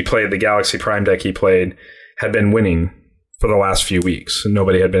deck he played, the Galaxy Prime deck he played, had been winning for the last few weeks.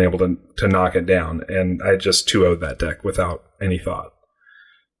 Nobody had been able to knock it down, and I just 2-0'd that deck without any thought.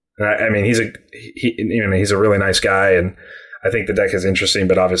 And I mean, he's a really nice guy, and I think the deck is interesting,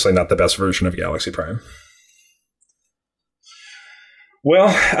 but obviously not the best version of Galaxy Prime. Well,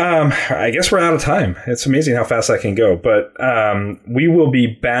 I guess we're out of time. It's amazing how fast that can go. But we will be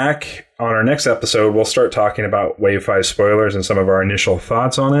back on our next episode. We'll start talking about Wave 5 spoilers and some of our initial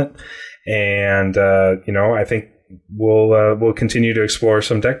thoughts on it. And, I think we'll continue to explore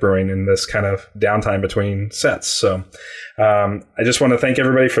some deck brewing in this kind of downtime between sets. So I just want to thank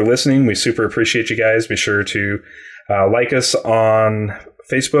everybody for listening. We super appreciate you guys. Be sure to like us on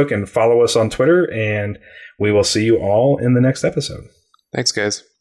Facebook and follow us on Twitter. And we will see you all in the next episode. Thanks, guys.